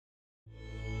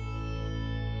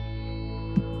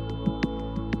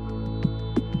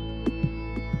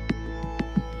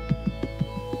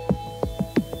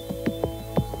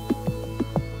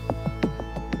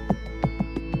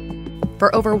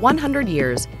For over 100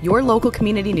 years, your local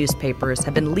community newspapers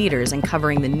have been leaders in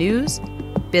covering the news,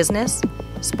 business,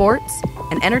 sports,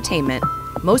 and entertainment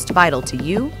most vital to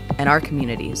you and our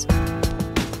communities.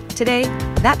 Today,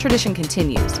 that tradition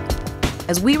continues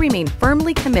as we remain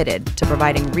firmly committed to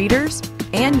providing readers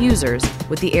and users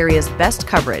with the area's best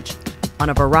coverage on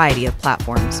a variety of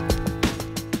platforms.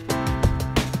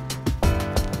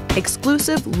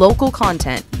 Exclusive local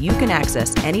content you can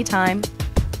access anytime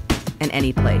and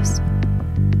any place.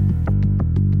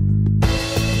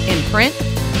 In print,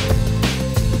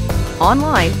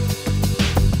 online,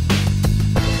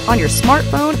 on your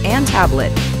smartphone and tablet,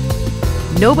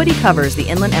 nobody covers the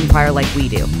Inland Empire like we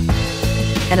do.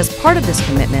 And as part of this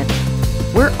commitment,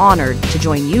 we're honored to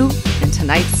join you in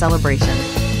tonight's celebration.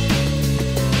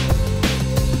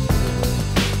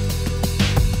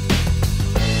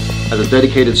 As a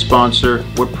dedicated sponsor,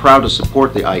 we're proud to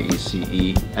support the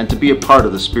IECE and to be a part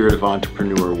of the Spirit of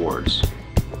Entrepreneur Awards.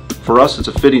 For us, it's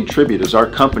a fitting tribute as our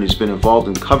company's been involved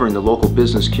in covering the local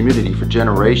business community for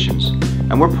generations,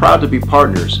 and we're proud to be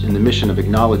partners in the mission of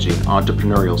acknowledging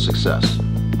entrepreneurial success.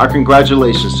 Our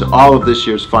congratulations to all of this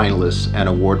year's finalists and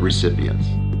award recipients.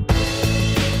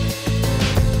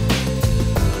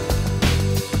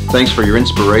 Thanks for your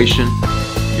inspiration,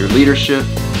 your leadership,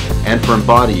 and for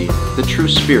embodying the true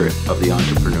spirit of the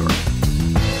entrepreneur.